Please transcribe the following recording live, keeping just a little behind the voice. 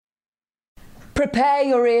Prepare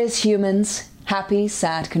your ears, humans. Happy,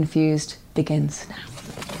 Sad, Confused begins now.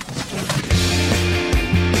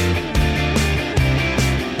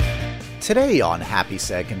 Today on Happy,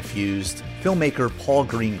 Sad, Confused, filmmaker Paul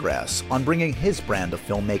Greengrass on bringing his brand of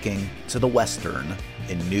filmmaking to the Western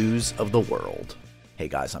in news of the world. Hey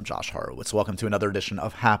guys, I'm Josh Horowitz. Welcome to another edition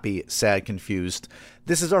of Happy, Sad, Confused.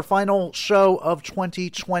 This is our final show of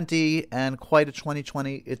 2020, and quite a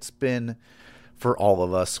 2020 it's been for all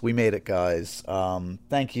of us. We made it, guys.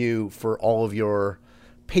 Thank you for all of your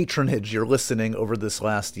patronage, your listening over this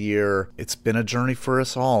last year. It's been a journey for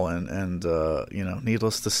us all, and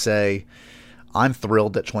needless to say, I'm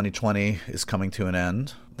thrilled that 2020 is coming to an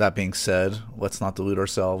end. That being said, let's not delude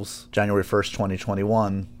ourselves. January 1st,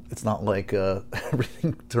 2021, it's not like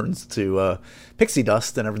everything turns to pixie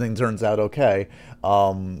dust and everything turns out okay.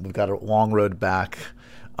 We've got a long road back.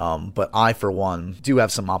 But I, for one, do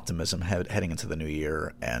have some optimism heading into the new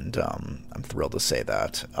year, and I'm thrilled to say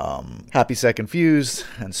that. Happy, Sad, Confused,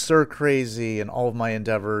 and Stir Crazy, and all of my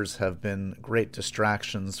endeavors have been great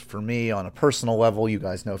distractions for me on a personal level. You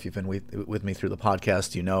guys know, if you've been with me through the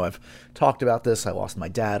podcast, you know I've talked about this. I lost my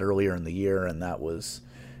dad earlier in the year, and that was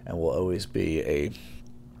and will always be a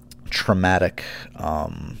traumatic,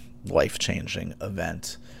 life-changing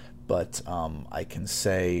event. But I can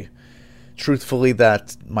say truthfully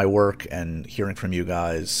that my work and hearing from you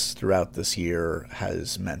guys throughout this year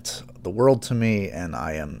has meant the world to me, and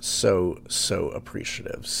I am so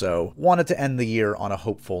appreciative. So wanted to end the year on a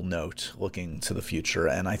hopeful note, looking to the future,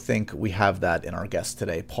 and I think we have that in our guest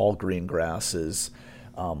today. Paul Greengrass is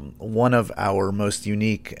one of our most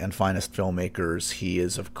unique and finest filmmakers. He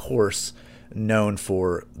is, of course, known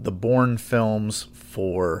for the Bourne films,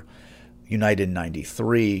 for United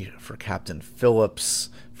 93, for Captain Phillips,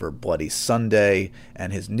 for Bloody Sunday,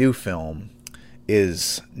 and his new film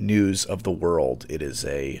is News of the World. It is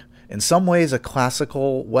in some ways, a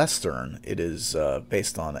classical Western. It is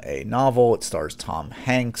based on a novel. It stars Tom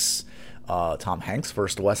Hanks. Tom Hanks'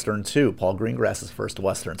 first Western, too. Paul Greengrass' first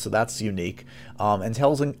Western, so that's unique. And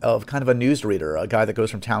tells of kind of a newsreader, a guy that goes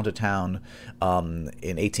from town to town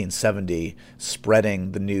in 1870,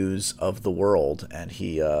 spreading the news of the world. And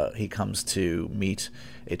he comes to meet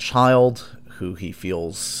a child who he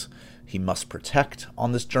feels he must protect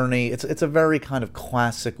on this journey. It's a very kind of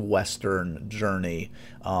classic Western journey,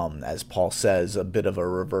 as Paul says, a bit of a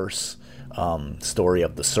reverse story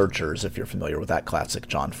of The Searchers, if you're familiar with that classic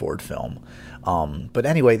John Ford film. But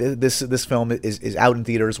anyway, this film is out in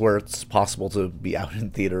theaters where it's possible to be out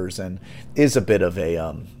in theaters, and is a bit of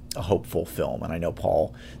a hopeful film. And I know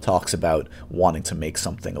Paul talks about wanting to make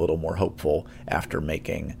something a little more hopeful after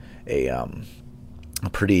making a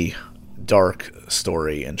pretty dark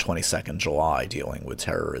story in 22nd July dealing with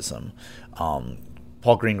terrorism. Paul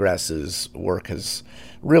Greengrass's work has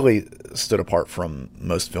really stood apart from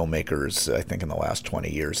most filmmakers, I think, in the last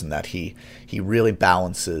 20 years, in that he really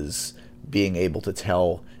balances being able to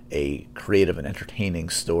tell a creative and entertaining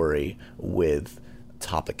story with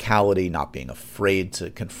topicality, not being afraid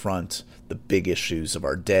to confront the big issues of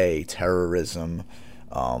our day, terrorism,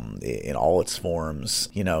 in all its forms.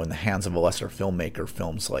 You know, in the hands of a lesser filmmaker,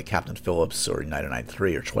 films like Captain Phillips or United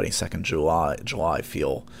 93 or 22nd July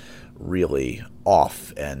feel really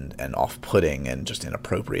off and off-putting and just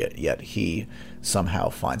inappropriate, yet he somehow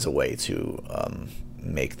finds a way to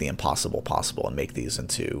make the impossible possible and make these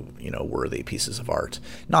into, worthy pieces of art.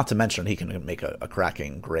 Not to mention he can make a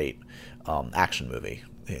cracking, great action movie.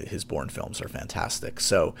 His Bourne films are fantastic.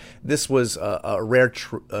 So this was a rare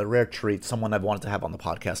treat, someone I've wanted to have on the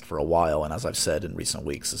podcast for a while, and as I've said in recent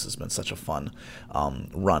weeks, this has been such a fun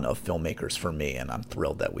run of filmmakers for me, and I'm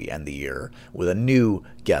thrilled that we end the year with a new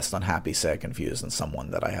guest on Happy, Sad, Confused, and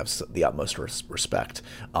someone that I have the utmost respect.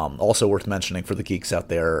 Also worth mentioning for the geeks out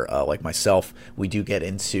there like myself, we do get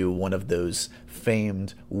into one of those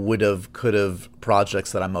famed would've, could've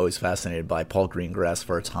projects that I'm always fascinated by. Paul Greengrass,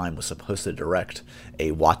 for a time, was supposed to direct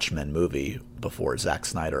a Watchmen movie before Zack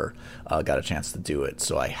Snyder got a chance to do it,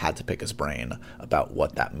 so I had to pick his brain about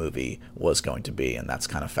what that movie was going to be, and that's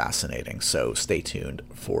kind of fascinating, so stay tuned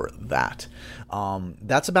for that.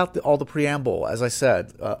 That's about all the preamble. As I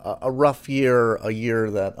said, a rough year, a year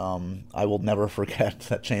that I will never forget,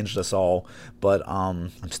 that changed us all, but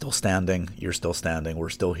I'm still standing, you're still standing, we're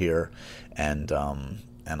still here, and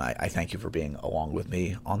I thank you for being along with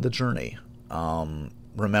me on the journey.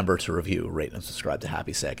 Remember to review, rate, and subscribe to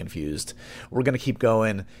Happy, Sad, Confused. We're going to keep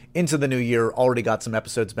going into the new year. Already got some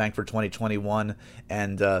episodes banked for 2021,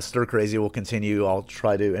 and Stir Crazy will continue. I'll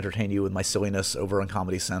try to entertain you with my silliness over on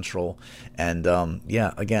Comedy Central. And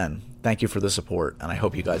again, thank you for the support, and I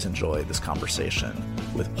hope you guys enjoy this conversation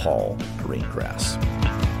with Paul Greengrass.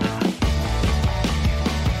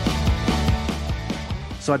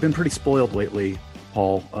 So I've been pretty spoiled lately,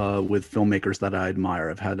 Paul, with filmmakers that I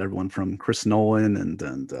admire. I've had everyone from Chris Nolan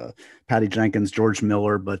and Patty Jenkins, George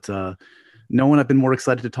Miller, but no one I've been more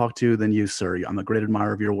excited to talk to than you, sir. I'm a great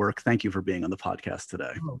admirer of your work. Thank you for being on the podcast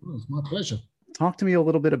today. Oh, well, it's my pleasure. Talk to me a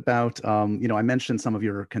little bit about, I mentioned some of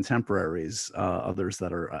your contemporaries, others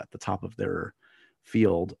that are at the top of their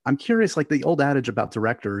field. I'm curious, like the old adage about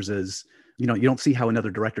directors is, you don't see how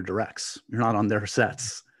another director directs. You're not on their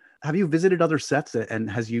sets. Have you visited other sets, and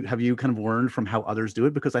have you kind of learned from how others do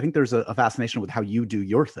it? Because I think there's a fascination with how you do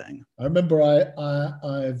your thing. I remember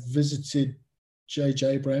I visited J.J.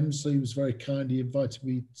 Abrams. He was very kind. He invited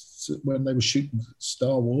me when they were shooting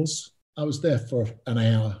Star Wars. I was there for an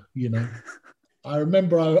hour, I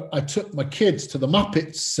remember I took my kids to the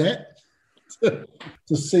Muppets set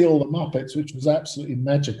to see all the Muppets, which was absolutely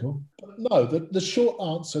magical. But no, the short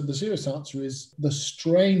answer, the serious answer is the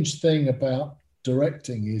strange thing about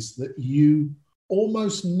directing is that you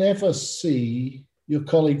almost never see your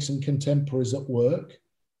colleagues and contemporaries at work.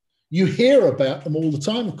 You hear about them all the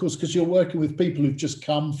time, of course, because you're working with people who've just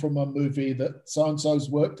come from a movie that so-and-so's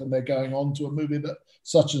worked and they're going on to a movie that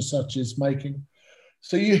such and such is making.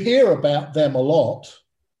 So you hear about them a lot,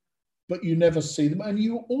 but you never see them. And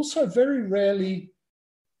you also very rarely,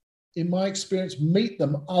 in my experience, meet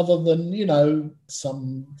them other than,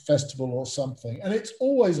 some festival or something. And it's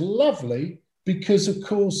always lovely because, of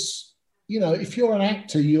course, if you're an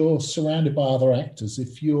actor, you're surrounded by other actors.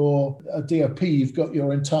 If you're a DOP, you've got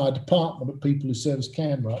your entire department of people who service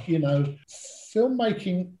camera.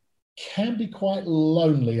 Filmmaking can be quite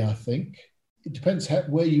lonely, I think. It depends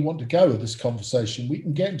where you want to go with this conversation. We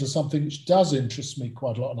can get into something which does interest me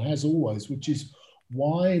quite a lot and has always, which is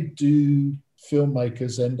why do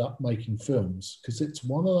filmmakers end up making films? Because it's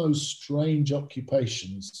one of those strange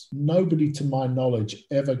occupations. Nobody, to my knowledge,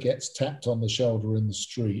 ever gets tapped on the shoulder in the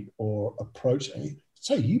street or approached.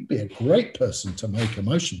 Say, you'd be a great person to make a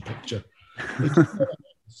motion picture.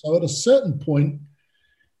 So at a certain point,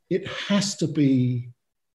 it has to be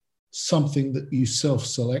something that you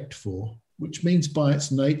self-select for, which means by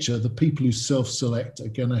its nature, the people who self-select are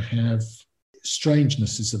going to have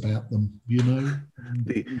strangenesses about them,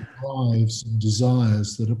 drives and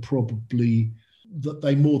desires that are probably, that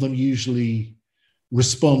they more than usually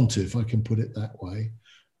respond to, if I can put it that way.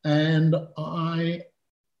 And I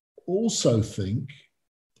also think,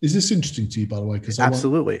 is this interesting to you, by the way?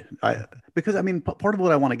 Absolutely. Because part of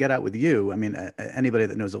what I want to get at with you, anybody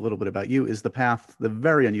that knows a little bit about you, is the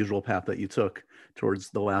very unusual path that you took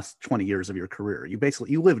towards the last 20 years of your career. You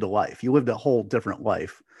lived a life. You lived a whole different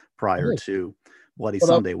life prior to Bloody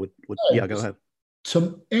Sunday. Go ahead.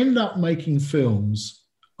 To end up making films,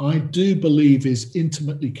 I do believe is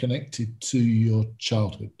intimately connected to your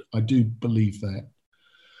childhood. I do believe that.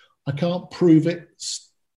 I can't prove it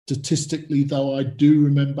statistically, though I do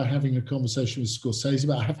remember having a conversation with Scorsese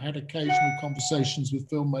about it. I have had occasional conversations with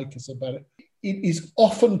filmmakers about it. It is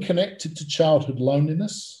often connected to childhood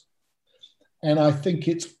loneliness. And I think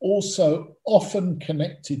it's also often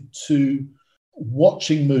connected to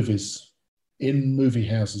watching movies in movie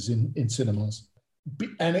houses, in cinemas.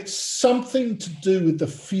 And it's something to do with the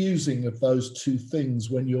fusing of those two things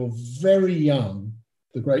when you're very young.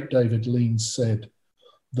 The great David Lean said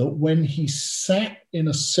that when he sat in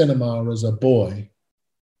a cinema as a boy,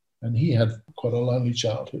 and he had quite a lonely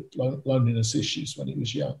childhood, loneliness issues when he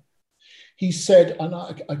was young, he said, and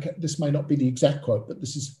this may not be the exact quote, but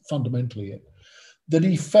this is fundamentally it, that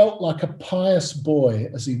he felt like a pious boy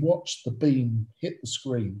as he watched the beam hit the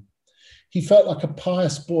screen. He felt like a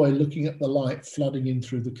pious boy looking at the light flooding in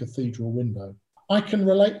through the cathedral window. I can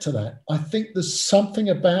relate to that. I think there's something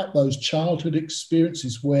about those childhood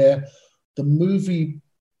experiences where the movie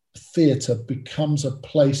theatre becomes a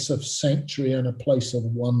place of sanctuary and a place of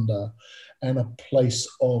wonder and a place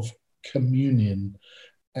of communion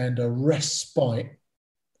and a respite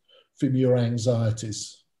from your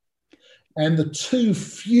anxieties. And the two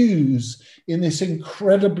fuse in this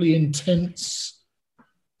incredibly intense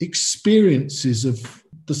experiences of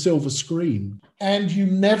the silver screen. And you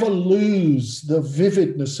never lose the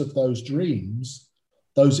vividness of those dreams,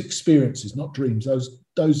 those experiences, not dreams,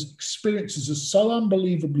 those experiences are so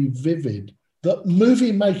unbelievably vivid that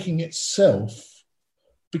movie making itself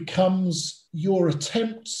becomes your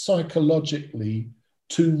attempt psychologically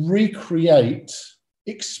to recreate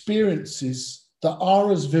experiences that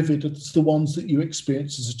are as vivid as the ones that you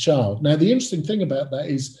experienced as a child. Now, the interesting thing about that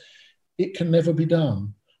is it can never be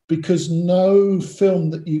done because no film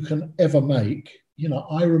that you can ever make,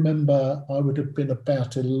 I remember I would have been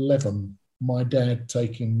about 11, my dad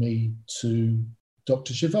taking me to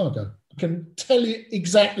Dr. Zhivago. I can tell you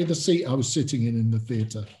exactly the seat I was sitting in the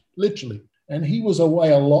theatre, literally. And he was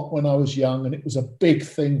away a lot when I was young, and it was a big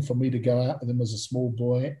thing for me to go out with him as a small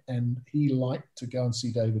boy, and he liked to go and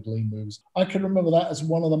see David Lean movies. I can remember that as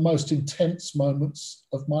one of the most intense moments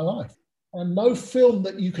of my life. And no film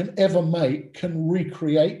that you can ever make can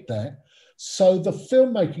recreate that. So the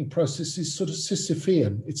filmmaking process is sort of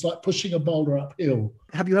Sisyphean. It's like pushing a boulder uphill.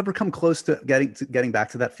 Have you ever come close to getting back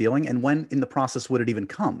to that feeling? And when in the process would it even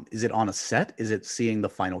come? Is it on a set? Is it seeing the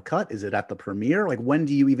final cut? Is it at the premiere? Like, when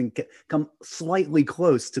do you even come slightly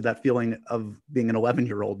close to that feeling of being an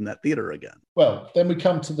 11-year-old in that theater again? Well, then we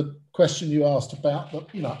come to the question you asked about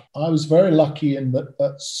that. I was very lucky in that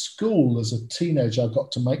at school as a teenager, I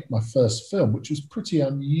got to make my first film, which was pretty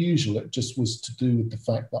unusual. It just was to do with the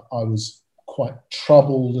fact that I was quite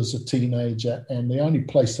troubled as a teenager, and the only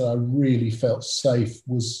place that I really felt safe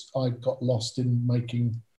was I got lost in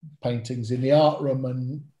making paintings in the art room,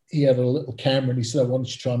 and he had a little camera and he said, I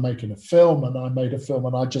wanted to try making a film, and I made a film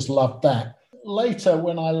and I just loved that. Later,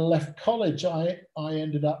 when I left college, I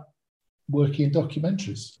ended up working in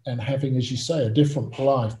documentaries and having, as you say, a different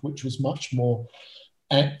life, which was much more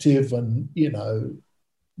active and,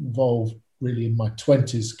 involved really in my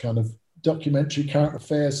 20s, kind of documentary, current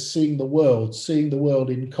affairs, seeing the world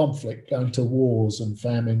in conflict, going to wars and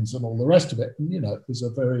famines and all the rest of it. And, it was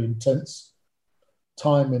a very intense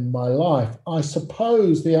time in my life. I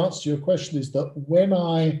suppose the answer to your question is that when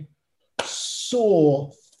I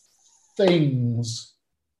saw things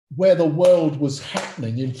where the world was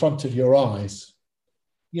happening in front of your eyes,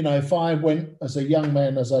 if I went as a young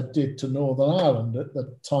man, as I did, to Northern Ireland at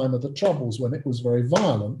the time of the Troubles, when it was very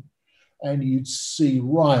violent, and you'd see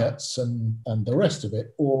riots and the rest of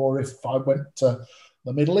it. Or if I went to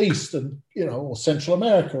the Middle East and, or Central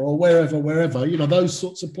America or wherever, those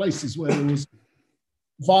sorts of places where there was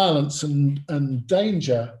violence and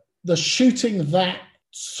danger, the shooting that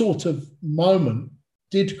sort of moment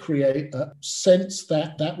did create a sense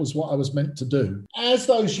that that was what I was meant to do. As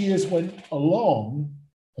those years went along,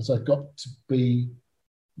 as I got to be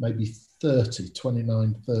maybe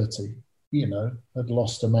 29, 30, had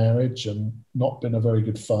lost a marriage and not been a very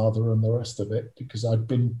good father and the rest of it because I'd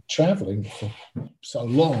been traveling for so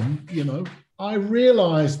long, I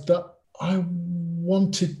realized that I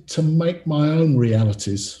wanted to make my own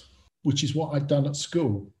realities, which is what I'd done at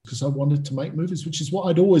school, because I wanted to make movies, which is what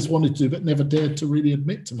I'd always wanted to do, but never dared to really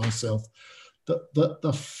admit to myself that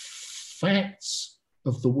the facts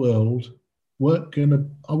of the world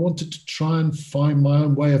I wanted to try and find my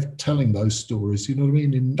own way of telling those stories, you know what I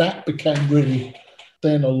mean? And that became really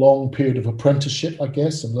then a long period of apprenticeship, I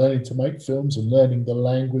guess, and learning to make films and learning the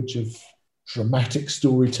language of dramatic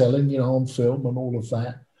storytelling, on film and all of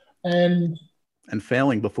that. And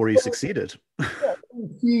failing before you succeeded. Yeah,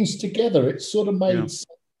 fused together. It sort of made sense,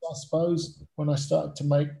 I suppose, when I started to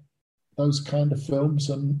make those kind of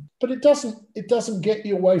films. But it doesn't get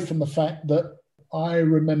you away from the fact that I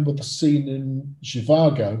remember the scene in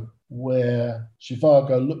Zhivago where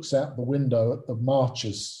Zhivago looks out the window at the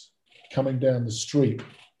marchers coming down the street,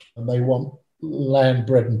 and they want land,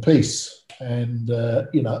 bread and peace. And,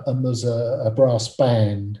 and there's a brass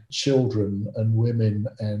band, children and women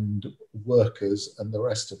and workers and the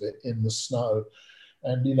rest of it in the snow.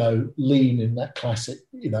 And, Lean in that classic,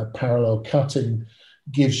 parallel cutting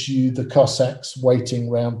gives you the Cossacks waiting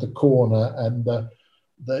round the corner and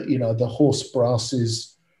the horse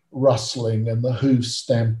brasses rustling and the hoofs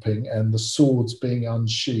stamping and the swords being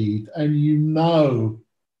unsheathed. And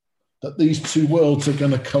that these two worlds are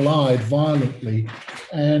going to collide violently.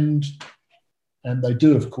 And they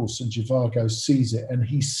do, of course, and Zhivago sees it. And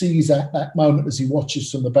he sees at that moment as he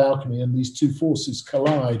watches from the balcony and these two forces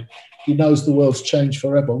collide, he knows the world's changed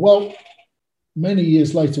forever. Well, many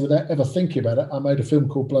years later, without ever thinking about it, I made a film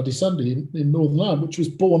called Bloody Sunday in Northern Ireland, which was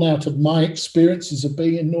born out of my experiences of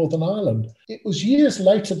being in Northern Ireland. It was years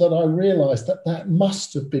later that I realised that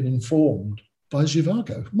must have been informed by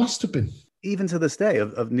Zhivago. Must have been. Even to this day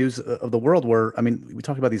of news of the world where, we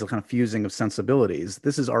talk about these kind of fusing of sensibilities.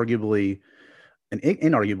 This is arguably and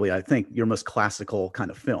inarguably, I think, your most classical kind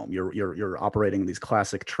of film. You're operating these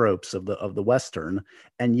classic tropes of the Western,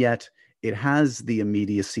 and yet it has the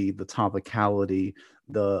immediacy, the topicality,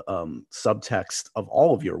 the subtext of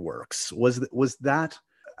all of your works. Was that,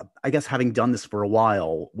 I guess, having done this for a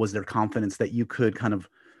while, was there confidence that you could kind of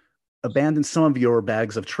abandon some of your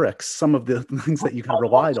bags of tricks, some of the things that you kind of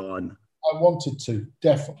relied on? I wanted to,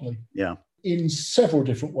 definitely. Yeah. In several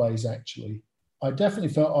different ways, actually. I definitely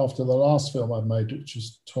felt after the last film I made, which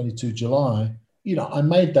was 22 July, I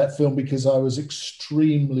made that film because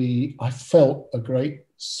I felt a great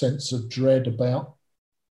sense of dread about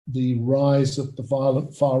the rise of the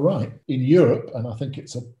violent far right in Europe. And I think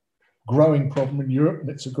it's a growing problem in Europe, and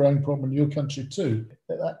it's a growing problem in your country too.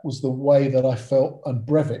 That was the way that I felt, and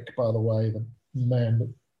Breivik, by the way, the man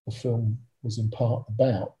that the film was in part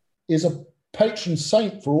about, is a patron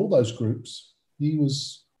saint for all those groups. He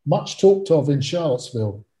was much talked of in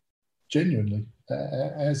Charlottesville, genuinely,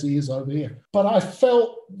 as he is over here. But I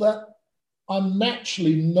felt that I'm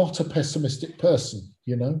naturally not a pessimistic person,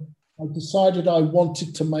 you know. I decided I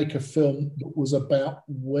wanted to make a film that was about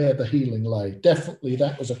where the healing lay. Definitely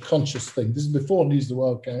that was a conscious thing. This is before News of the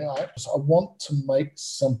World came out. I want to make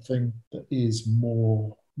something that is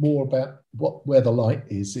more about where the light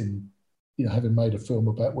is in, you know, having made a film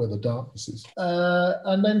about where the darkness is.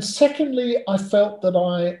 And then secondly, I felt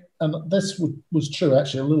that and this was true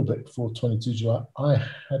actually a little bit before 22 July, I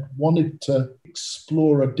had wanted to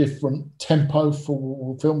explore a different tempo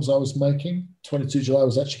for films I was making. 22 July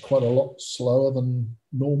was actually quite a lot slower than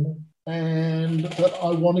normal. And that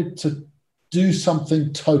I wanted to do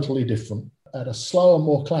something totally different at a slower,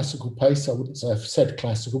 more classical pace. I wouldn't say I've said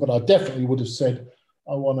classical, but I definitely would have said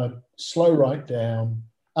I want to slow right down.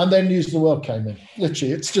 And then News of the World came in.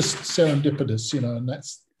 Literally, it's just serendipitous, you know, and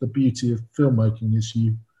that's the beauty of filmmaking is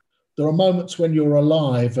there are moments when you're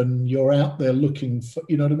alive and you're out there looking for,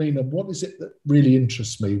 you know what I mean? And what is it that really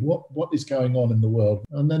interests me? What is going on in the world?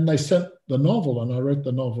 And then they sent the novel and I read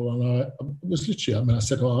the novel and it was literally, I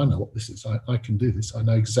said, oh, I know what this is. I can do this. I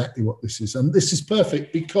know exactly what this is. And this is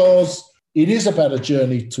perfect because it is about a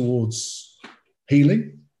journey towards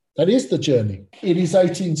healing. That is the journey. It is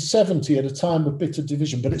 1870 at a time of bitter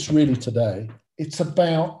division, but it's really today. It's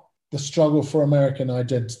about the struggle for American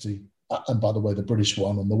identity. And by the way, the British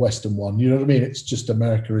one and the Western one, you know what I mean? It's just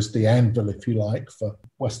America is the anvil, if you like, for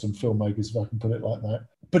Western filmmakers, if I can put it like that.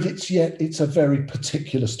 But it's a very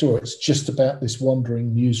particular story. It's just about this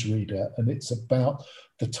wandering newsreader, and it's about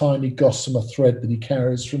the tiny gossamer thread that he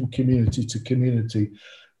carries from community to community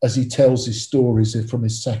as he tells his stories from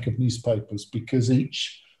his sack of newspapers, because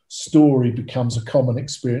each story becomes a common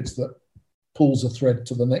experience that pulls a thread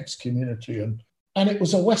to the next community. And it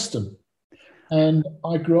was a Western. And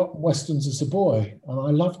I grew up Westerns as a boy, and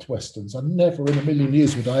I loved Westerns. I never in a million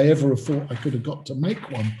years would I ever have thought I could have got to make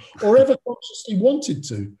one or ever consciously wanted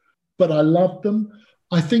to, but I loved them.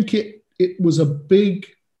 I think it was a big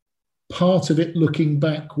part of it looking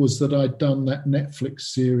back was that I'd done that Netflix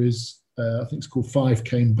series, I think it's called Five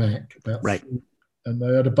Came Back, about right. And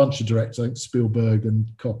they had a bunch of directors, I think Spielberg and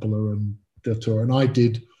Coppola and Del Toro, and I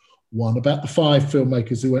did one about the five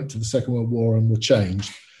filmmakers who went to the Second World War and were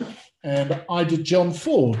changed. And I did John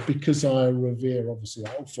Ford because I revere, obviously,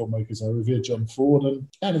 all filmmakers. I revere John Ford.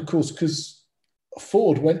 And of course, because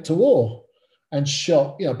Ford went to war and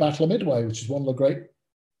shot, Battle of Midway, which is one of the great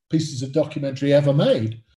pieces of documentary ever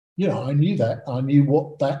made. I knew that. I knew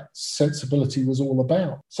what that sensibility was all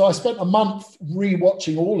about. So I spent a month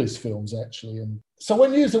rewatching all his films, actually. And so when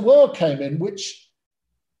News of the World came in, which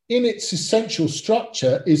in its essential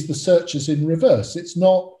structure is the searchers in reverse. It's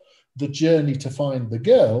not the journey to find the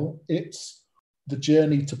girl, it's the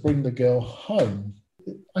journey to bring the girl home.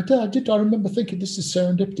 I remember thinking, this is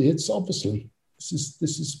serendipity. It's obviously, this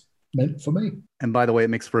is meant for me. And by the way, it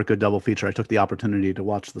makes for a good double feature. I took the opportunity to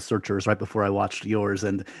watch The Searchers right before I watched yours.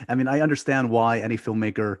 And I mean, I understand why any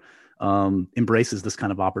filmmaker embraces this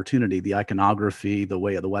kind of opportunity. The iconography, the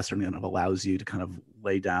way of the Western kind of allows you to kind of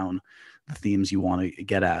lay down the themes you want to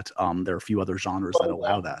get at. There are a few other genres that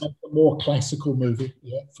allow that. A more classical movie,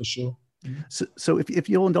 yeah, for sure. So if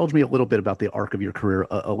you'll indulge me a little bit about the arc of your career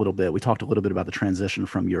a little bit. We talked a little bit about the transition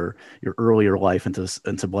from your earlier life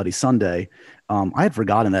into Bloody Sunday. I had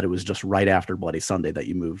forgotten that it was just right after Bloody Sunday that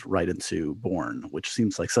you moved right into Bourne, which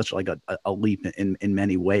seems like such like a leap in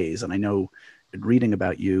many ways. And I know reading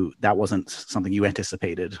about you, that wasn't something you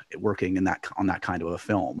anticipated working on that kind of a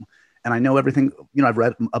film. And I know everything, I've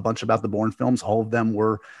read a bunch about the Bourne films. All of them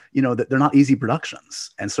were, that they're not easy productions.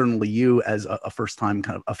 And certainly you as a first-time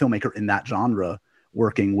kind of a filmmaker in that genre,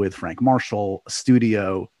 working with Frank Marshall, a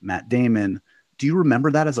studio, Matt Damon. Do you remember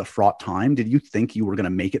that as a fraught time? Did you think you were going to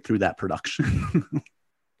make it through that production?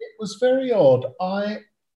 It was very odd. I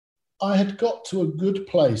had got to a good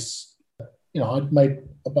place. I'd made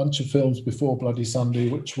a bunch of films before Bloody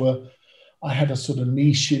Sunday, I had a sort of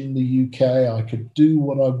niche in the UK. I could do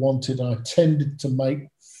what I wanted. I tended to make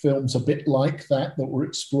films a bit like that were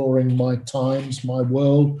exploring my times, my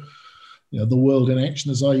world, the world in action,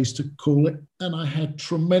 as I used to call it. And I had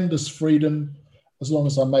tremendous freedom as long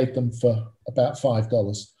as I made them for about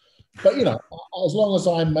 $5. But, as long as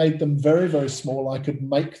I made them very, very small, I could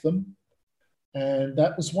make them. And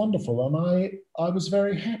that was wonderful. And I was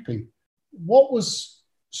very happy. What was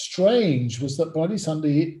strange was that Bloody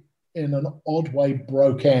Sunday, in an odd way,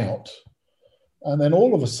 broke out And then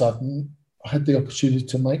all of a sudden, I had the opportunity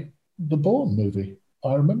to make the Bourne movie.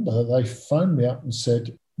 I remember they phoned me up and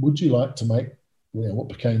said, would you like to make what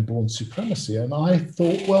became Bourne Supremacy? And I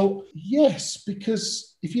thought, well, yes,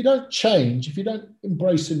 because if you don't change, if you don't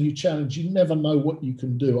embrace a new challenge, you never know what you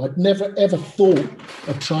can do. I'd never, ever thought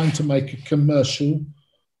of trying to make a commercial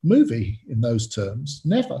movie in those terms.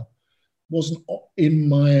 Never. Wasn't in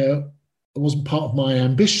my, it wasn't part of my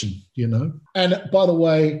ambition, you know. And by the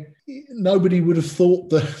way, nobody would have thought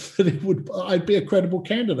that it would, I'd be a credible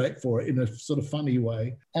candidate for it in a sort of funny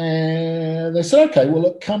way. And they said, okay, well,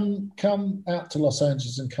 look, come out to Los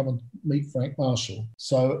Angeles and come and meet Frank Marshall.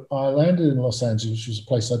 So I landed in Los Angeles, which was a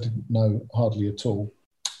place I didn't know hardly at all.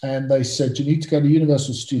 And they said, you need to go to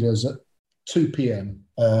Universal Studios at 2 p.m.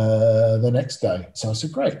 The next day. So I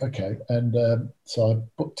said, great, okay. And so I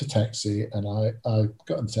booked a taxi and I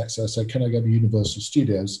got in the taxi. I said, can I go to Universal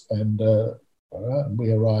Studios? And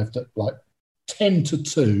we arrived at like 10 to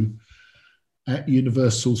 2 at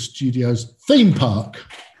Universal Studios theme park.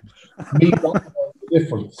 Me not knowing the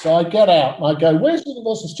difference. So I get out and I go, where's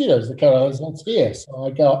Universal Studios? The car was not here. So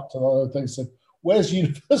I go up to the other thing and said, where's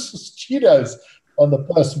Universal Studios? And the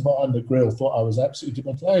person behind the grill thought I was absolutely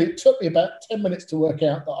demented. It took me about 10 minutes to work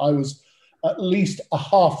out that I was at least a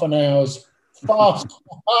half an hour's fast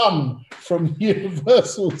run from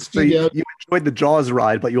Universal Studios. So you enjoyed the Jaws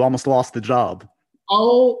ride, but you almost lost the job.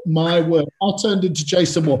 Oh, my word. I turned into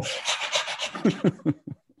Jason Moore.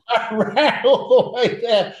 I ran all the way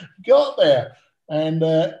there, got there. And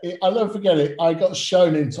I'll never forget it. I got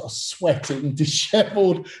shown in sort of sweating,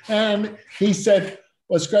 disheveled. And he said,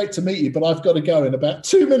 well, it's great to meet you, but I've got to go in about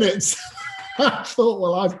 2 minutes. I thought,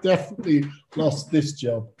 well, I've definitely lost this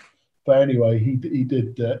job. But anyway,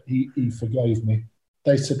 he forgave me.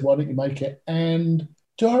 They said, why don't you make it? And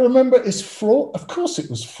do I remember it's fraught? Of course it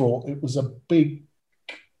was fraught. It was a big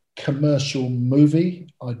commercial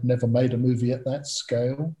movie. I'd never made a movie at that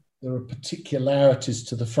scale. There are particularities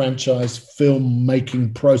to the franchise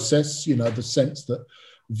filmmaking process, you know, the sense that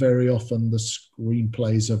very often the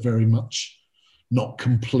screenplays are very much not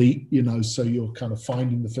complete, you know, so you're kind of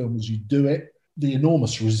finding the film as you do it. The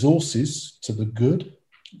enormous resources to the good.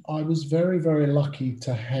 I was very, very lucky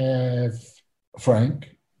to have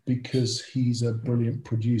Frank because he's a brilliant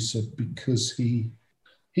producer, because he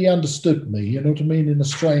understood me, you know what I mean, in a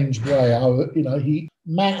strange way.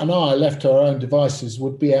 Matt and I, left to our own devices,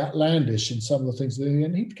 would be outlandish in some of the things that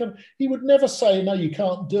and he would never say, no, you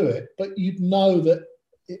can't do it, but you'd know that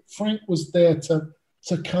Frank was there to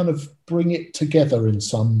kind of bring it together in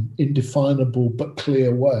some indefinable but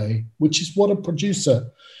clear way, which is what a producer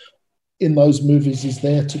in those movies is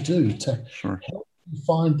there to do, to help you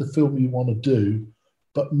find the film you want to do,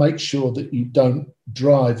 but make sure that you don't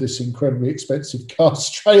drive this incredibly expensive car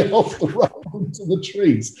straight off the road into the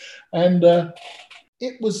trees. And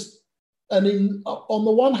it was, on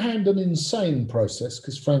the one hand, an insane process,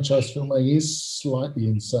 because franchise filmmaking is slightly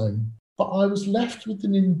insane, but I was left with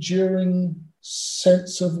an enduring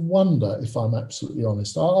sense of wonder, if I'm absolutely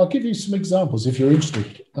honest. I'll give you some examples if you're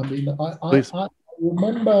interested. I mean, I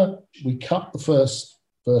remember we cut the first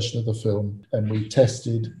version of the film and we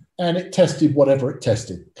tested, and it tested whatever it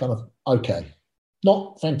tested, kind of okay.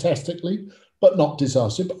 Not fantastically, but not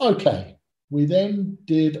disastrous, but okay. We then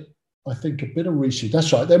did, I think, a bit of reshoot.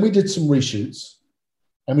 That's right. Then we did some reshoots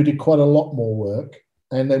and we did quite a lot more work,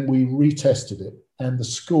 and then we retested it and the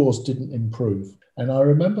scores didn't improve. And I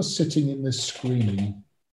remember sitting in this screening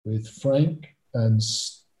with Frank and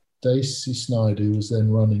Stacey Snyder, who was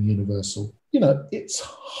then running Universal. You know, it's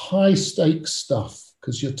high stakes stuff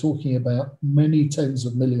because you're talking about many tens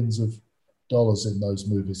of millions of dollars in those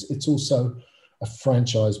movies. It's also a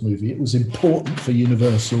franchise movie. It was important for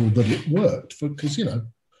Universal that it worked because, you know,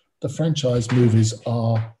 the franchise movies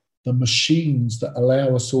are the machines that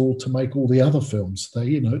allow us all to make all the other films. They,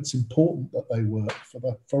 you know, it's important that they work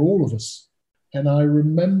for all of us. And I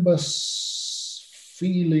remember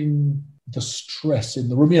feeling the stress in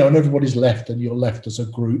the room, you know, and everybody's left and you're left as a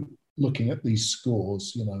group looking at these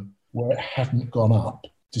scores, you know, where it hadn't gone up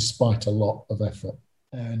despite a lot of effort.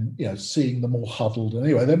 And, you know, seeing them all huddled. And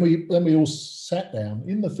anyway, then we all sat down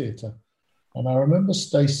in the theatre. And I remember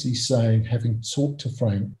Stacey saying, having talked to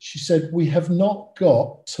Frank, she said, we have not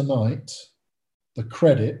got tonight the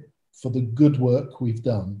credit for the good work we've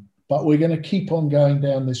done, but we're going to keep on going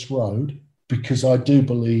down this road because I do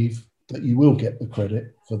believe that you will get the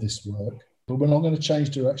credit for this work, but we're not going to change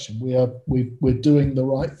direction. We're doing the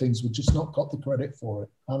right things. We've just not got the credit for it.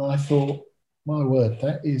 And I thought, my word,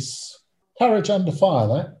 that is courage under fire,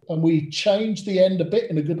 that. And we changed the end a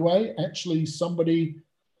bit in a good way. Actually, somebody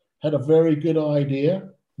had a very good idea.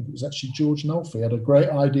 It was actually George Nolfi had a great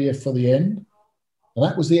idea for the end. And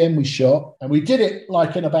that was the end we shot. And we did it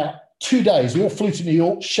like in about 2 days. We all flew to New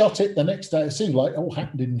York, shot it the next day. It seemed like it all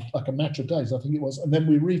happened in like a matter of days, I think it was. And then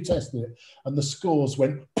we retested it and the scores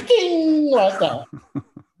went ping like that.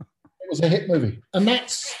 It was a hit movie. And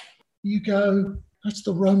that's, you go, that's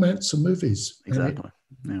the romance of movies. Exactly.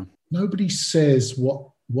 Yeah. Nobody says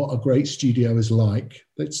what a great studio is like.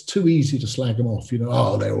 It's too easy to slag them off. You know,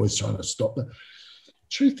 oh, they're always trying to stop that.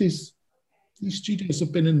 Truth is, these studios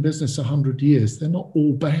have been in business 100 years. They're not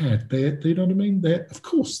all bad. You know what I mean? Of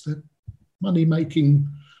course, they're money-making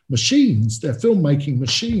machines. They're film-making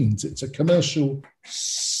machines. It's a commercial,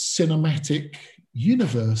 cinematic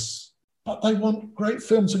universe. But they want great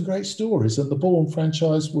films and great stories. And the Bourne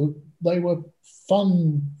franchise were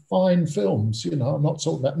fun, fine films. You know, I'm not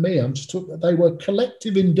talking about me. I'm just talking. They were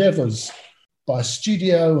collective endeavors by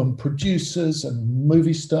studio and producers and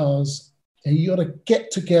movie stars. And you got to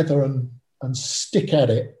get together and stick at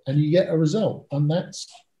it, and you get a result. And that's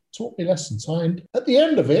taught me lessons. And at the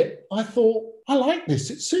end of it, I thought, I like this.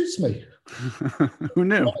 It suits me. Who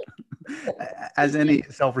knew? As any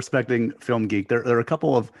self-respecting film geek, there are a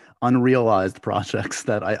couple of unrealized projects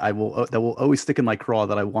that I will always stick in my craw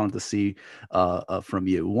that I wanted to see from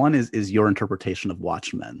you. One is your interpretation of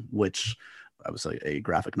Watchmen, which I was a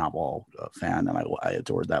graphic novel fan, and I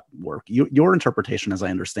adored that work. Your interpretation, as I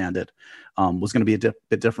understand it, was going to be a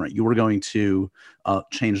bit different. You were going to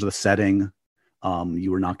change the setting.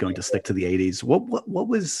 You were not going to stick to the 80s. What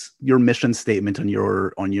was your mission statement on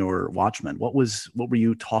your Watchmen? What were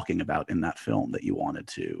you talking about in that film that you wanted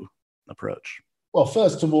to approach? Well,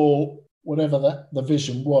 first of all, whatever the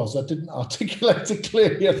vision was, I didn't articulate it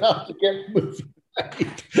clearly enough to get the movie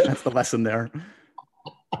made. That's the lesson there.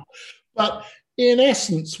 But in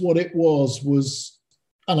essence, what it was,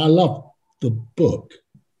 and I love the book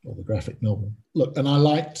or the graphic novel. Look, and I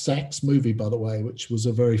liked Zach's movie, by the way, which was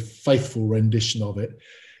a very faithful rendition of it.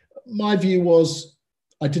 My view was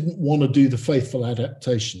I didn't want to do the faithful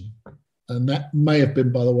adaptation. And that may have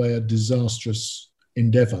been, by the way, a disastrous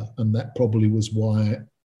endeavor. And that probably was why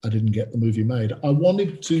I didn't get the movie made. I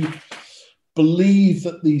wanted to believe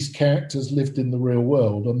that these characters lived in the real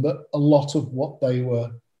world and that a lot of what they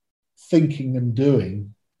were thinking and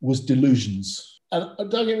doing was delusions. And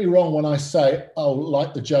don't get me wrong when I say, oh,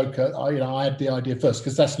 like the Joker, I had the idea first,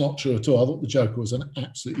 because that's not true at all. I thought the Joker was an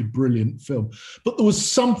absolutely brilliant film. But there was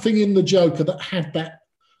something in the Joker that had that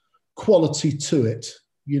quality to it.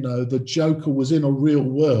 You know, the Joker was in a real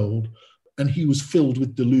world and he was filled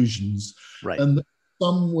with delusions. Right. And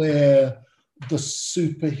somewhere the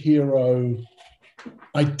superhero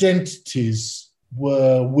identities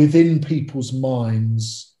were within people's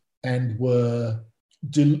minds and were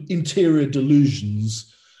interior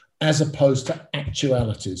delusions as opposed to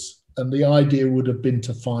actualities. And the idea would have been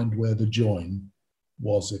to find where the join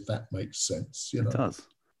was, if that makes sense. You know, it does.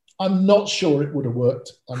 I'm not sure it would have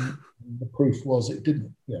worked. The proof was it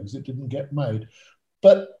didn't, because it didn't get made.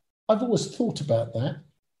 But I've always thought about that.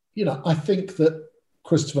 You know, I think that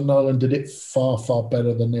Christopher Nolan did it far, far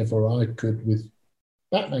better than ever I could with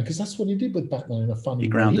Batman, because that's what he did with Batman in a funny way. He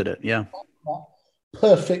grounded it, yeah.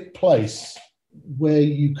 Perfect place where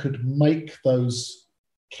you could make those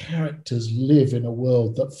characters live in a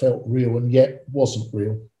world that felt real and yet wasn't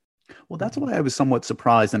real. Well, that's why I was somewhat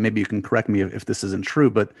surprised, and maybe you can correct me if this isn't true,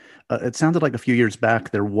 but it sounded like a few years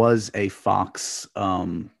back there was a Fox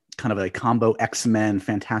kind of a combo X-Men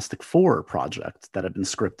Fantastic Four project that had been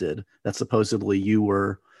scripted that supposedly you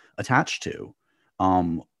were attached to.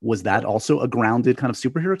 Was that also a grounded kind of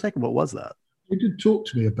superhero take? What was that? They did talk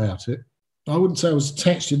to me about it. I wouldn't say I was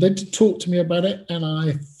attached to it. They did talk to me about it, and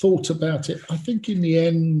I thought about it. I think in the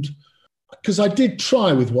end, because I did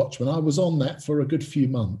try with Watchmen, I was on that for a good few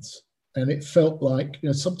months, and it felt like, you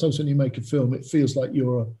know, sometimes when you make a film, it feels like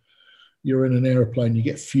you're in an airplane, you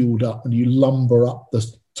get fueled up, and you lumber up the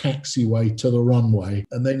taxiway to the runway,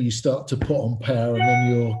 and then you start to put on power, and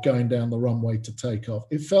then you're going down the runway to take off.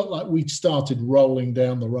 It felt like we'd started rolling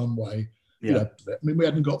down the runway. Yeah. You know, I mean, we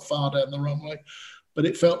hadn't got far down the runway, but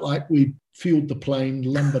it felt like we fueled the plane,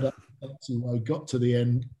 lumbered up, got to the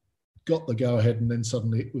end, got the go-ahead, and then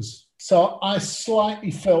suddenly it was. So I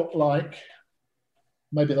slightly felt like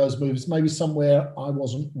maybe those movies, maybe somewhere I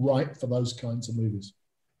wasn't right for those kinds of movies.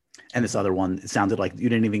 And this other one, it sounded like you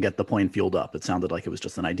didn't even get the plane fueled up. It sounded like it was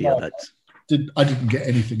just an idea that... I didn't get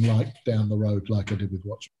anything like down the road like I did with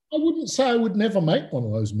Watchmen. I wouldn't say I would never make one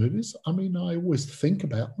of those movies. I mean, I always think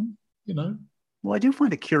about them, you know. Well, I do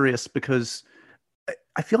find it curious because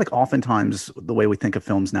I feel like oftentimes the way we think of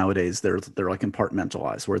films nowadays, they're like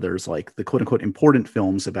compartmentalized, where there's like the quote unquote important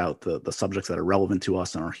films about the subjects that are relevant to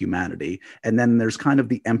us and our humanity. And then there's kind of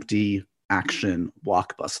the empty action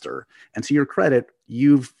blockbuster. And to your credit,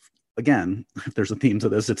 you've, again, if there's a theme to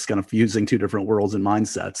this, it's kind of fusing two different worlds and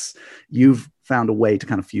mindsets. You've found a way to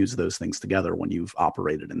kind of fuse those things together when you've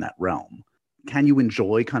operated in that realm. Can you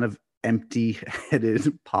enjoy kind of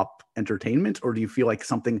empty-headed pop entertainment, or do you feel like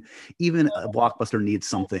something, even a blockbuster needs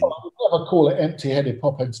something? I would never call it empty-headed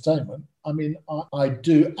pop entertainment. I mean, I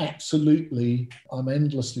do absolutely, I'm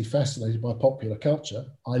endlessly fascinated by popular culture.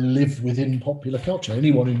 I live within popular culture.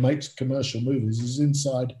 Anyone who makes commercial movies is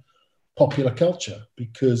inside popular culture,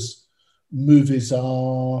 because movies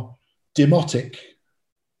are demotic.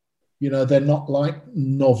 You know, they're not like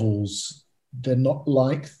novels. They're not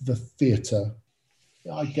like the theatre.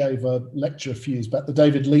 I gave a lecture a few years back, the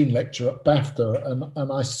David Lean lecture at BAFTA,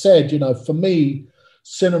 and I said, you know, for me,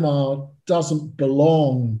 cinema doesn't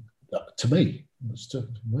belong to me.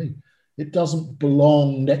 It doesn't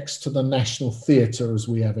belong next to the National Theatre as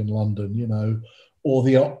we have in London, you know, or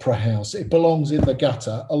the Opera House. It belongs in the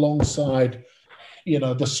gutter alongside, you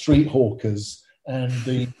know, the street hawkers and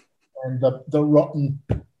the rotten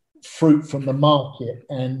fruit from the market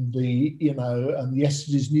and the, you know, and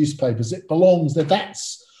yesterday's newspapers. It belongs there.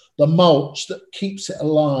 That's the mulch that keeps it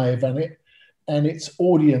alive, and its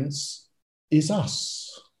audience is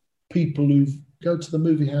us, people who go to the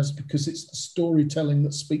movie house because it's the storytelling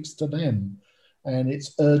that speaks to them, and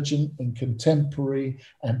it's urgent and contemporary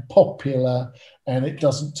and popular, and it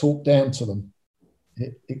doesn't talk down to them.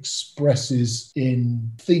 It expresses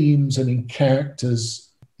in themes and in characters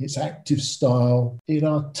its active style. It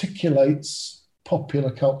articulates popular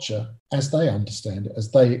culture as they understand it, as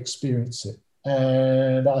they experience it.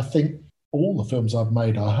 And I think all the films I've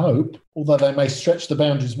made, I hope, although they may stretch the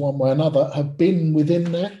boundaries one way or another, have been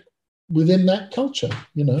within that culture.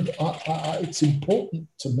 You know, it's important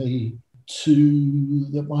to me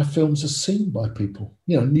that my films are seen by people.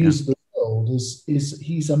 You know, News of the World is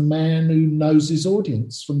he's a man who knows his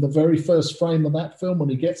audience from the very first frame of that film when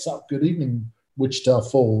he gets up, good evening, Wichita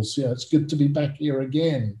Falls. You know, it's good to be back here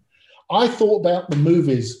again. I thought about the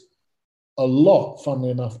movies a lot, funnily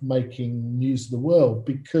enough, making News of the World,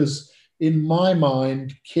 because in my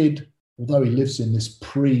mind, Kid, although he lives in this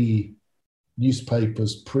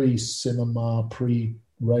pre-newspapers, pre-cinema,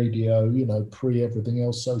 pre-radio, you know, pre-everything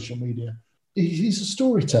else, social media, he's a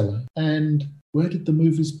storyteller. And where did the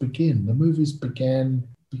movies begin? The movies began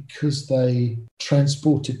because they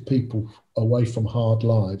transported people away from hard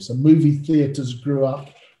lives. And movie theatres grew up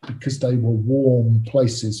because they were warm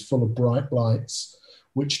places full of bright lights,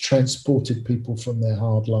 which transported people from their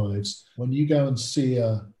hard lives. When you go and see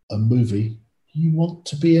a movie, you want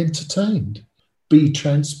to be entertained, be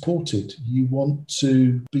transported. You want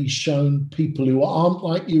to be shown people who aren't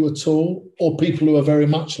like you at all, or people who are very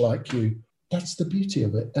much like you. That's the beauty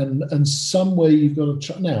of it. And somewhere you've got to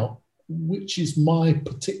try. Now, which is my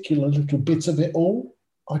particular little bit of it all?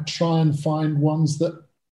 I try and find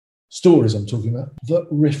stories I'm talking about, that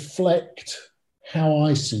reflect how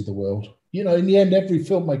I see the world. You know, in the end, every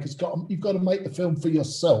filmmaker's you've got to make the film for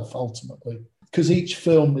yourself, ultimately, because each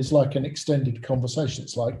film is like an extended conversation.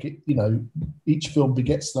 It's like, you know, each film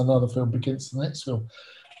begets another film, begets the next film.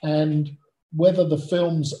 And whether the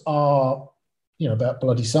films are, you know, about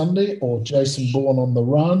Bloody Sunday or Jason Bourne on the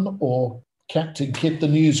Run or Captain Kidd, the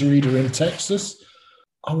newsreader in Texas,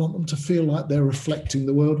 I want them to feel like they're reflecting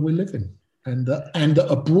the world we live in, and that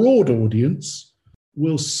a broad audience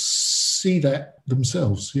will see that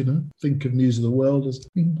themselves. You know, think of News of the World as, I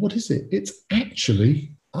mean, what is it? It's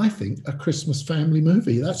actually, I think, a Christmas family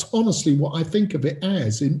movie. That's honestly what I think of it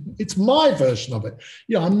as. It's my version of it.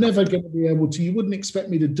 You know, I'm never going to be able to, you wouldn't expect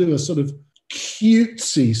me to do a sort of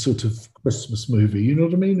cutesy sort of Christmas movie, you know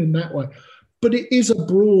what I mean, in that way. But it is a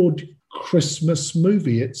broad Christmas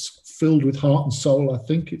movie. It's filled with heart and soul. I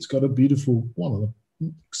think it's got a beautiful, one of the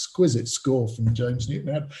exquisite score from James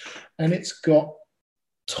Newton, and it's got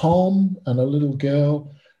Tom and a little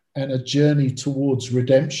girl and a journey towards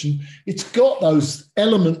redemption. It's got those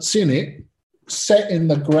elements in it set in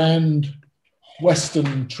the grand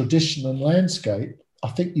Western tradition and landscape. I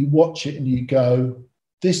think you watch it and you go,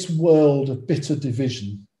 this world of bitter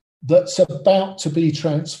division that's about to be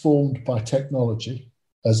transformed by technology,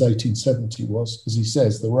 as 1870 was, as he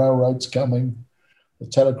says, the railroad's coming, the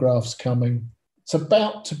telegraph's coming. It's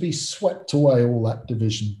about to be swept away, all that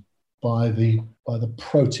division, by the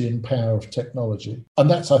protean power of technology. And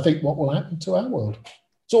that's, I think, what will happen to our world.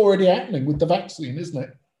 It's already happening with the vaccine, isn't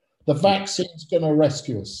it? The vaccine's going to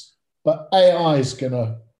rescue us, but AI is going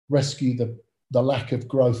to rescue the lack of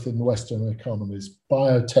growth in Western economies.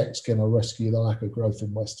 Biotech's going to rescue the lack of growth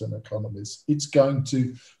in Western economies. It's going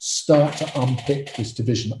to start to unpick this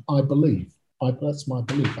division, I believe. That's my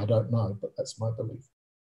belief. I don't know, but that's my belief.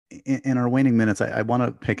 In our waning minutes, I want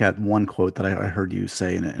to pick at one quote that I heard you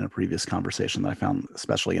say in a previous conversation that I found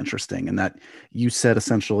especially interesting, and that you said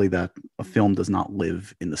essentially that a film does not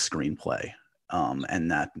live in the screenplay,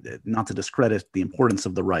 and that, not to discredit the importance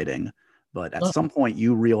of the writing, but at some point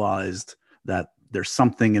you realized that there's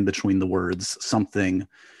something in between the words, something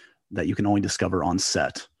that you can only discover on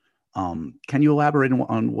set. Can you elaborate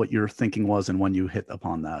on what your thinking was and when you hit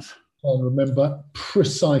upon that? I remember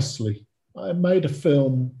precisely. I made a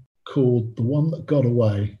film called The One That Got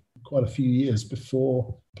Away quite a few years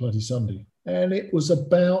before Bloody Sunday. And it was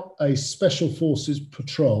about a special forces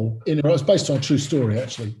patrol. It was based on a true story,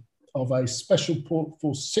 actually, of a special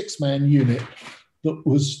force 6-man unit that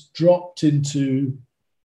was dropped into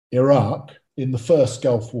Iraq in the first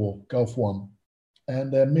Gulf War, Gulf One.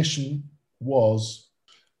 And their mission was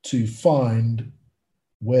to find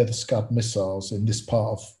where the Scud missiles in this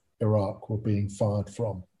part of Iraq were being fired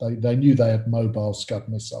from. They knew they had mobile Scud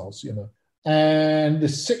missiles, And the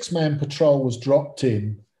 6-man patrol was dropped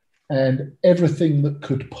in, and everything that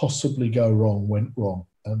could possibly go wrong went wrong.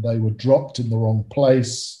 And they were dropped in the wrong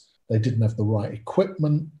place. They didn't have the right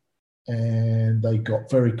equipment, and they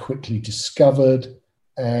got very quickly discovered.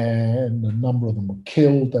 And a number of them were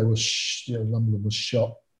killed. A number of them were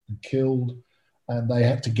shot and killed, and they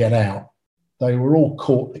had to get out. They were all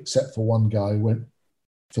caught except for one guy who went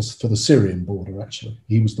for the Syrian border, actually.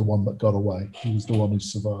 He was the one that got away. He was the one who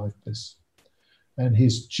survived this. And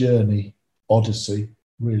his journey, odyssey,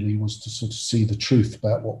 really was to sort of see the truth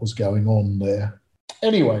about what was going on there.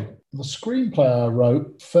 Anyway, the screenplay I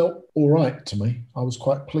wrote felt all right to me. I was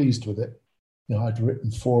quite pleased with it. I'd written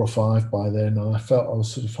 4 or 5 by then, and I felt I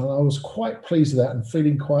was quite pleased with that and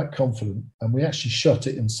feeling quite confident. And we actually shot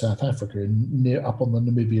it in South Africa, up on the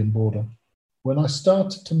Namibian border. When I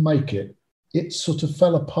started to make it, it sort of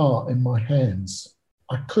fell apart in my hands.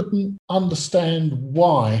 I couldn't understand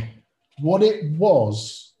what it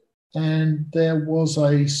was. And there was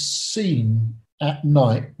a scene at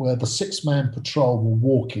night where the 6-man patrol were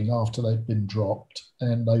walking after they'd been dropped,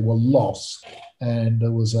 and they were lost. And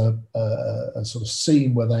there was a sort of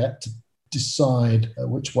scene where they had to decide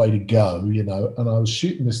which way to go, and I was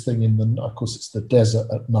shooting this thing of course, it's the desert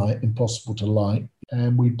at night, impossible to light.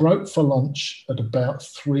 And we broke for lunch at about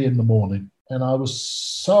 3 a.m. And I was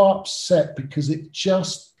so upset because it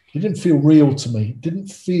didn't feel real to me. It didn't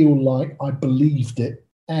feel like I believed it.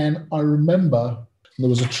 And I remember there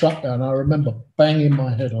was a truck there, and I remember banging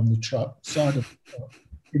my head on the side of the truck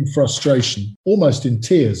in frustration, almost in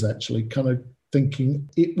tears, actually, kind of thinking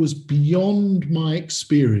it was beyond my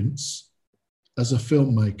experience as a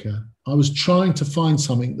filmmaker. I was trying to find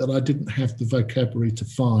something that I didn't have the vocabulary to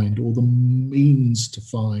find or the means to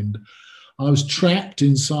find. I was trapped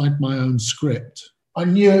inside my own script. I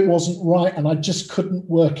knew it wasn't right, and I just couldn't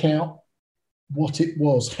work out what it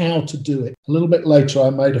was, how to do it. A little bit later, I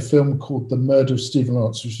made a film called The Murder of Stephen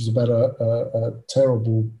Lawrence, which was about a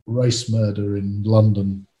terrible race murder in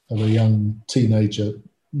London of a young teenager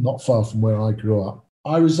not far from where I grew up.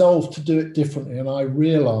 I resolved to do it differently, and I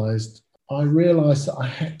realized that I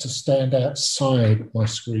had to stand outside my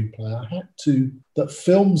screenplay. That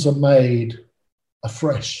films are made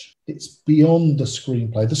afresh. It's beyond the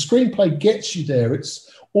screenplay. The screenplay gets you there. It's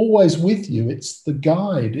always with you. It's the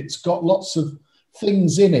guide. It's got lots of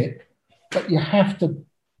things in it, but you have to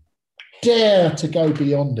dare to go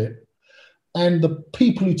beyond it. And the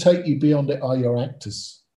people who take you beyond it are your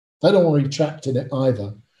actors. They don't want to be trapped in it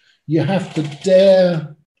either. You have to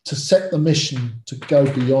dare to set the mission to go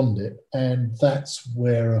beyond it. And that's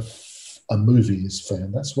where a movie is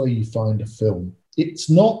found. That's where you find a film. It's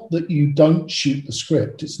not that you don't shoot the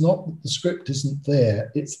script. It's not that the script isn't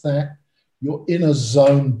there. It's that you're in a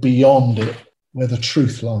zone beyond it where the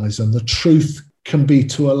truth lies. And the truth can be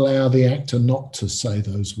to allow the actor not to say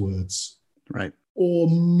those words. Right. Or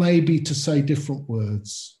maybe to say different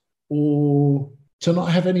words. Or to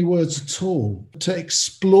not have any words at all, to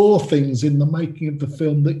explore things in the making of the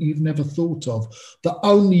film that you've never thought of, that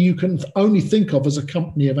you can only think of as a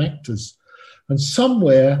company of actors. And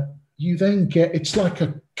somewhere you then get, it's like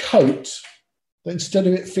a coat, that instead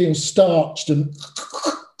of it feels starched and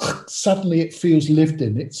suddenly it feels lived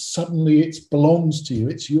in. It belongs to you.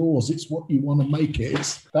 It's yours. It's what you want to make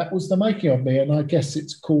it. That was the making of me. And I guess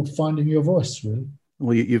it's called finding your voice, really.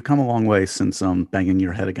 Well, you've come a long way since banging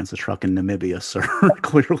your head against a truck in Namibia, sir,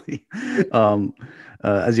 clearly.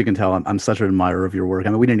 As you can tell, I'm such an admirer of your work. I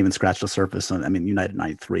mean, we didn't even scratch the surface. I mean, United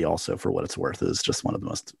 93 also, for what it's worth, is just one of the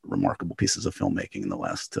most remarkable pieces of filmmaking in the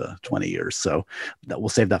last 20 years. So we'll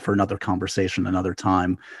save that for another conversation, another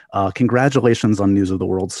time. Congratulations on News of the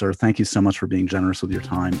World, sir. Thank you so much for being generous with your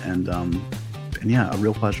time. And yeah, a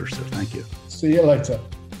real pleasure, sir. Thank you. See you later.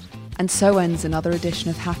 And so ends another edition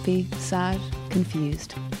of Happy, Sad,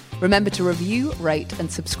 Confused. Remember to review, rate,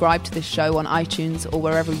 and subscribe to this show on iTunes or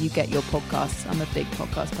wherever you get your podcasts. I'm a big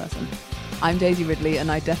podcast person. I'm Daisy Ridley,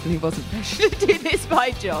 and I definitely wasn't pressured to do this by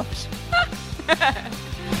Josh.